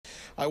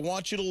I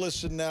want you to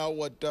listen now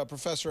what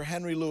Professor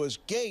Henry Louis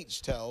Gates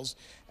tells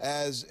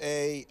as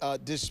a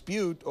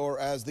dispute, or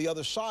as the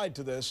other side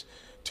to this,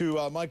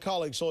 to my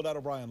colleague Soledad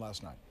O'Brien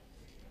last night.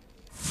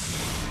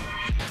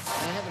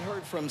 I haven't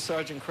heard from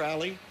Sergeant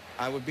Crowley.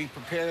 I would be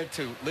prepared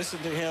to listen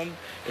to him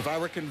if I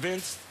were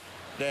convinced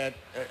that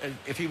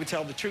if he would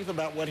tell the truth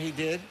about what he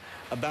did,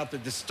 about the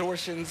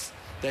distortions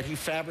that he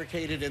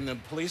fabricated in the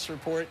police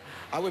report.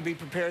 I would be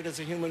prepared as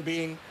a human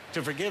being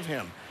to forgive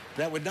him.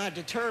 That would not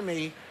deter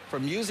me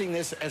from using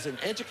this as an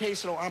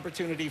educational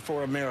opportunity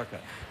for America.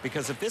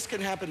 Because if this can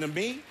happen to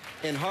me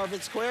in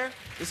Harvard Square,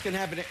 this can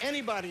happen to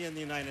anybody in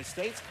the United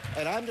States,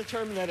 and I'm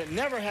determined that it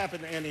never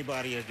happened to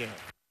anybody again.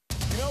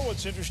 You know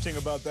what's interesting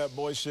about that,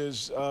 Boyce,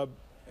 is,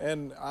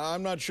 and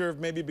I'm not sure if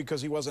maybe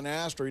because he wasn't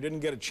asked or he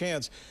didn't get a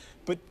chance,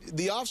 but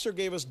the officer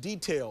gave us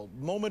detail,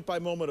 moment by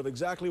moment, of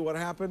exactly what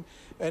happened,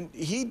 and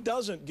he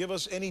doesn't give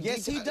us any detail.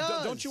 Yes, he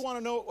does. Don't you want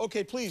to know?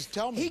 Okay, please,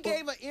 tell me. He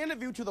gave an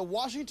interview to the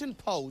Washington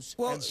Post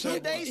a 2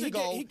 days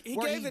ago. He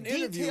gave an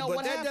interview,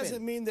 but that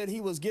doesn't mean that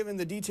he was given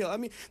the detail. I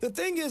mean, the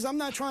thing is, I'm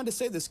not trying to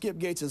say that Skip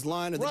Gates is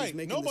lying or that he's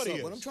making this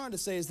up. What I'm trying to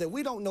say is that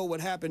we don't know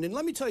what happened. And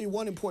let me tell you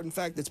one important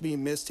fact that's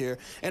being missed here.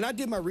 And I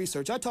did my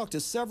research. I talked to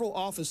several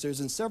officers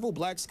and several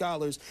black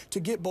scholars to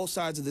get both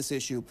sides of this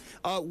issue.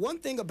 One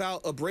thing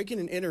about a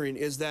breaking and entering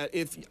is that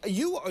if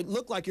you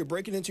look like you're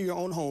breaking into your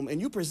own home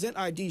and you present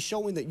ID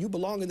showing that you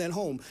belong in that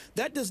home,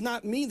 that does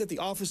not mean that the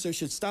officer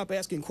should stop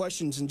asking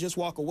questions and just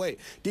walk away.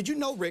 Did you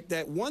know, Rick,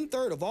 that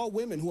 1/3 of all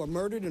women who are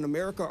murdered in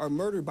America are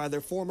murdered by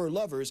their former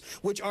lovers,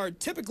 which are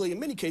typically, in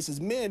many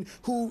cases, men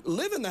who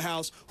live in the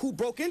house, who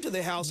broke into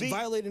the house,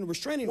 violating a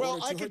restraining order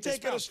to hurt their spouse? Well, I can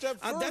take it a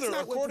step further. That's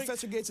not what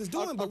Professor Gates is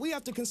doing, but we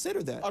have to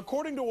consider that.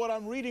 According to what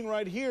I'm reading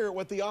right here,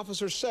 what the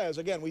officer says,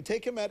 again, we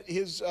take him at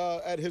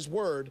his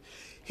word.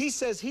 He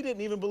says he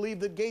didn't even believe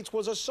that Gates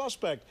was a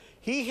suspect.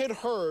 He had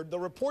heard the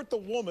report the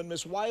woman,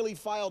 Miss Wiley,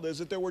 filed is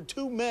that there were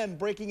 2 men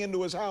breaking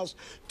into his house,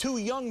 2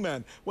 young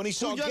men. When he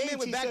saw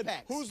Gates, he said,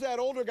 "Who's that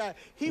older guy?"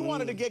 He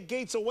wanted to get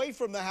Gates away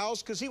from the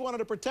house because he wanted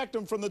to protect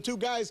him from the 2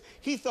 guys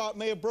he thought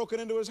may have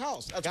broken into his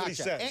house. That's what he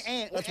says.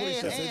 That's what he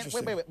says.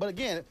 Wait. But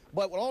again,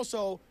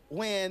 also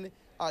when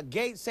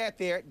Gates sat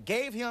there,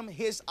 gave him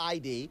his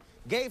ID,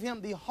 gave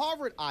him the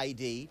Harvard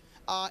ID.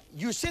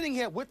 You're sitting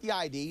here with the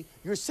ID,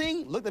 you're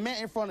seeing, look, the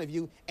man in front of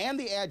you and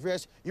the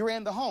address, you're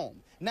in the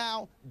home.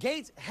 Now,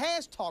 Gates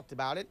has talked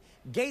about it.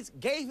 Gates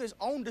gave his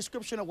own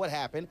description of what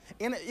happened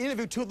in an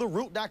interview to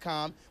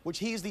TheRoot.com, which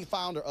he's the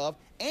founder of,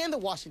 and the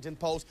Washington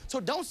Post. So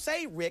don't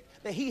say, Rick,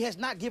 that he has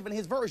not given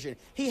his version.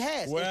 He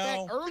has. Well,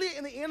 in fact, earlier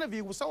in the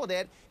interview with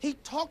Soledad, he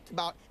talked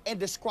about and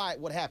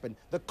described what happened.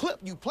 The clip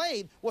you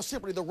played was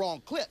simply the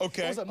wrong clip.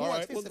 Okay, it was a more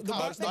extensive the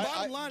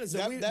bottom line is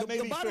that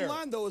the bottom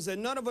line, though, is that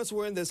none of us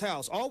were in this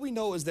house. All we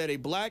know is that a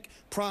black,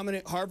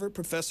 prominent Harvard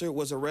professor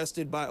was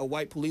arrested by a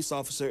white police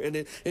officer, and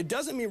it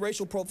doesn't mean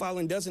racial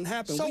profiling doesn't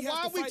happen. So we have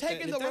why to are we fight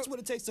taking that. That's what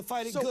it takes to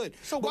fight it good.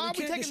 So why are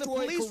we taking the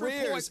police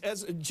careers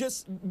as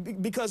just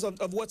because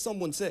of what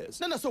someone says?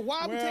 No. So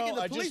why are we taking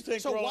the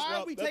police? So why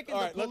are we taking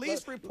the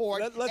police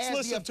report as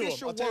the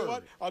official word? I'll tell you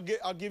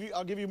what.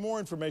 I'll give you more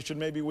information.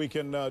 Maybe we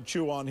can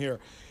chew on here.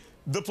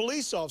 The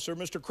police officer,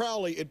 Mr.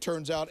 Crowley, it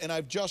turns out, and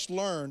I've just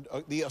learned,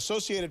 the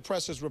Associated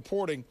Press is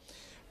reporting,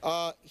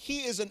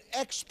 he is an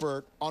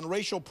expert on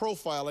racial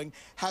profiling,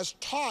 has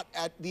taught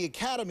at the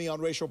Academy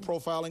on Racial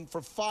Profiling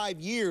for 5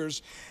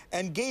 years,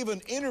 and gave an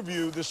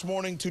interview this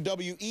morning to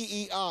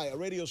WEEI, a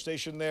radio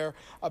station there,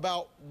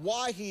 about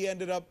why he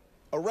ended up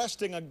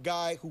arresting a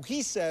guy who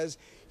he says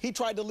he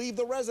tried to leave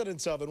the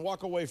residence of and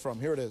walk away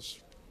from. Here it is.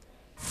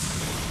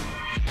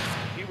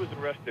 He was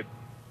arrested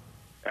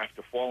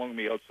after following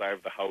me outside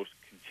of the house,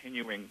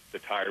 continuing the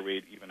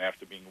tirade even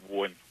after being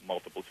warned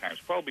multiple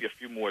times, probably a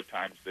few more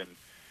times than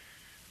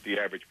the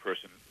average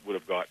person would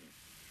have gotten.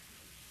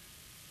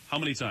 How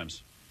many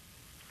times?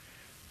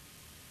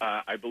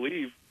 I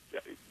believe,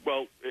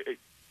 well,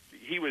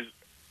 he was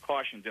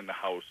cautioned in the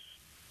house,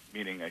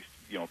 meaning,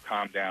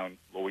 calm down,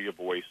 lower your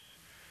voice.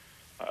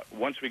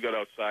 Once we got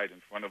outside in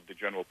front of the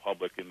general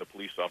public and the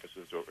police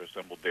officers are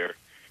assembled there,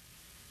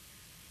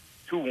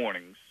 2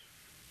 warnings.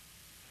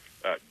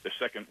 The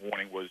second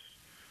warning was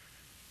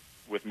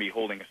with me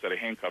holding a set of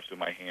handcuffs in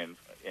my hand,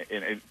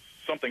 and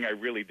something I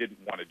really didn't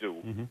want to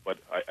do, but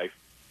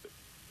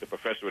the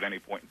professor at any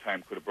point in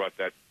time could have brought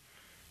that,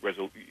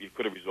 he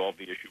could have resolved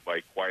the issue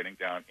by quieting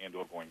down and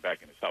or going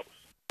back in his house.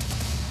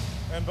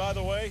 And by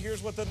the way,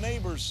 here's what the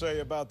neighbors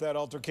say about that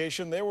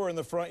altercation. They were in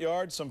the front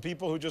yard. Some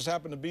people who just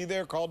happened to be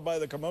there called by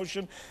the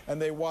commotion,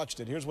 and they watched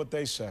it. Here's what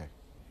they say.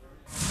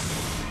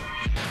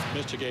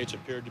 Mr. Gates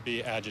appeared to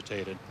be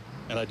agitated,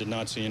 and I did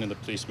not see any of the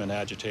policemen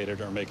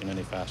agitated or making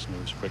any fast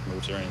moves, quick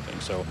moves or anything.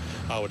 So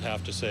I would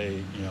have to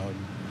say,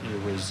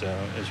 it was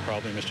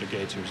probably Mr.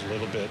 Gates who was a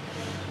little bit,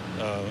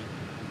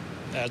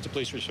 as the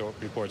police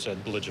report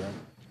said, belligerent.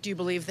 Do you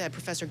believe that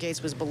Professor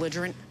Gates was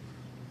belligerent?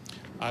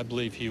 I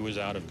believe he was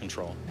out of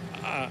control.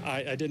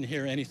 I didn't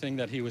hear anything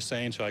that he was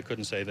saying, so I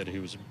couldn't say that he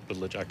was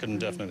belligerent. I couldn't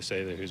definitely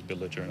say that he was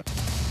belligerent.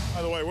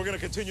 By the way, we're going to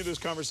continue this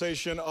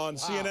conversation on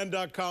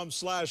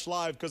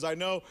CNN.com/live because I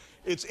know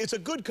it's a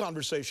good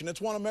conversation. It's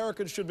one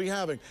Americans should be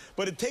having.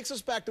 But it takes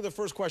us back to the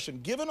first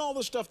question. Given all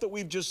the stuff that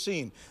we've just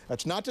seen,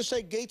 that's not to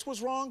say Gates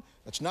was wrong.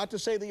 That's not to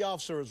say the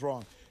officer is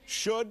wrong.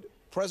 Should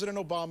President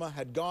Obama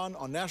had gone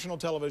on national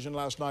television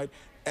last night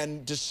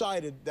and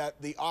decided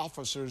that the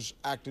officers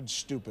acted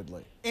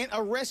stupidly? In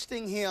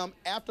arresting him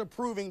after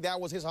proving that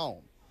was his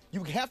home.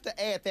 You have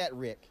to add that,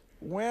 Rick.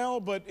 Well,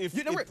 but if...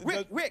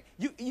 Rick,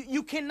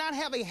 you cannot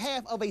have a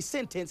half of a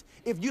sentence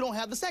if you don't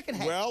have the second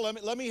half. Well,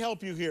 let me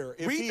help you here.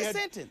 If Read the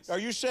sentence. Are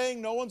you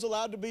saying no one's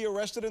allowed to be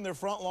arrested in their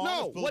front lawn?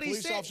 No, what he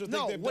said,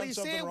 what he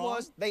said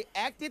was they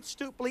acted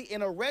stupidly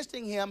in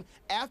arresting him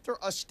after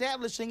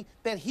establishing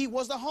that he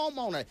was the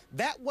homeowner.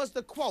 That was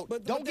the quote.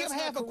 But don't give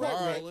half a quote,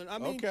 right. Roland. I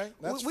mean, okay,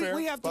 that's we, fair.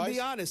 we have to be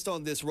honest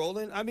on this,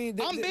 Roland. I mean,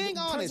 I'm being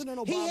honest.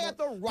 Obama, he had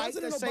the right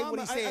to say what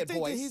he said,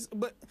 boys.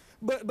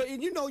 But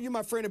you know, you're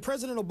my friend, and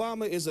President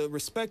Obama is a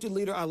respected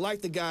leader. I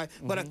like the guy,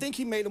 but I think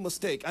he made a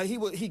mistake.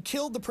 He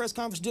killed the press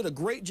conference, did a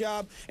great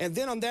job, and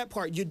then on that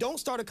part, you don't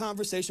start a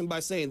conversation by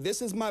saying,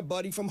 this is my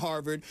buddy from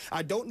Harvard.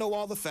 I don't know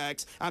all the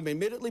facts. I'm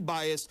admittedly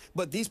biased,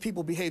 but these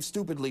people behave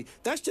stupidly.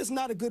 That's just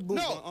not a good move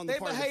on the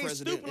part of the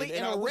president. No, they behaved stupidly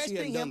in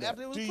arresting him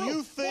after it was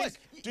proved.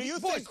 Do you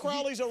think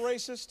Crowley's a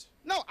racist?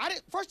 No, I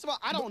didn't. First of all,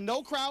 I don't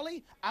know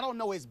Crowley. I don't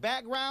know his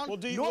background. Well,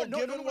 given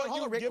what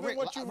you read,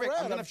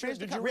 I'm going to finish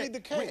did you read the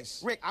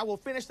case? Rick, I will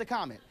finish the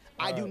comment.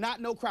 I do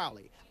not know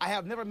Crowley. I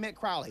have never met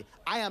Crowley.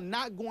 I am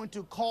not going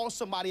to call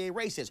somebody a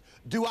racist.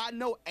 Do I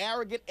know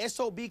arrogant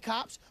SOB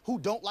cops who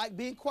don't like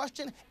being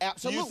questioned?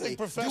 Absolutely. Do you think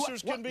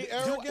professors can be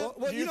arrogant?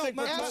 Well, you know,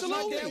 my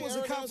absolutely. dad was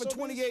a cop for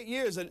 28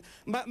 years, and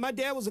my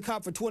dad was a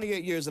cop for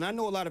 28 years, and I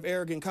know a lot of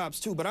arrogant cops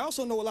too. But I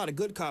also know a lot of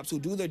good cops who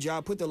do their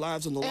job, put their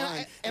lives on the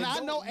line, and I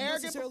know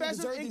arrogant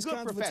professors and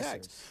good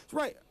professors.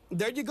 Right.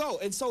 There you go.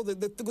 And so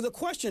the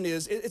question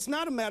is, it's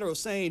not a matter of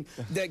saying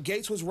that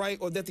Gates was right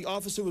or that the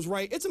officer was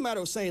right. It's a matter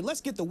of saying, let's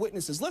get the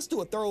witnesses. Let's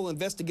do a thorough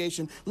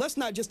investigation. Let's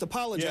not just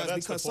apologize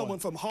because someone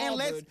from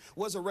Harvard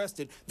was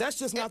arrested. That's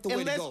just not the way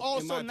to go. And let's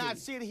also not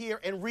sit here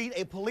and read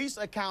a police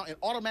account and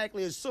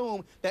automatically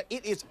assume that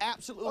it is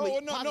absolutely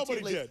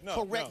positively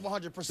correct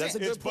 100%. That's a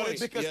good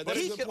point. Because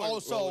he could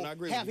also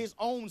have his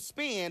own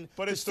spin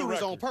to suit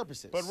his own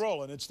purposes. But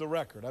Roland, it's the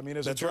record. I mean,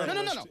 as a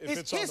journalist, no.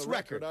 It's his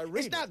record. I read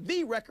it. It's not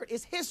the record.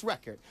 It's his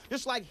record.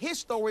 Just like his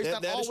story is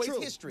not always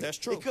history. That's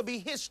true. It could be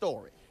his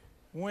story.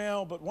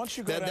 Well, but once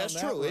you go down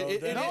that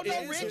road,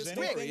 does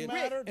anything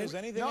matter? Does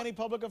anything any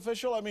public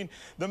official? I mean,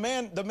 the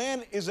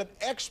man is an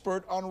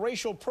expert on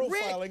racial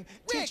profiling.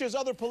 Teaches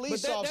other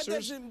police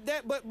officers.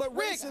 But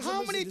Rick,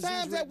 how many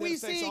times have we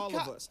seen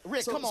cops?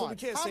 Rick, come on.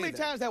 How many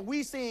times have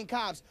we seen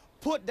cops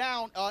put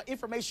down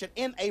information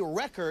in a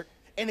record?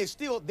 And it's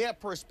still their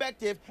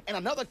perspective, and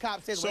another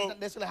cop says, well,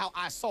 that's not how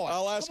I saw it.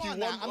 I'll ask you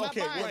one.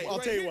 Okay, I'll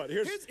tell you what.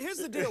 Here's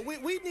the deal.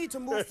 We need to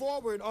move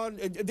forward on,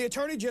 the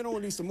Attorney General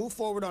needs to move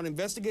forward on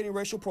investigating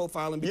racial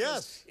profiling.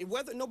 Because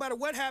no matter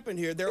what happened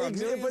here, there are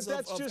millions of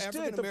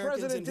African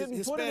Americans and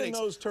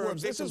Hispanics who are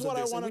victims of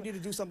this, and we need to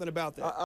do something about that.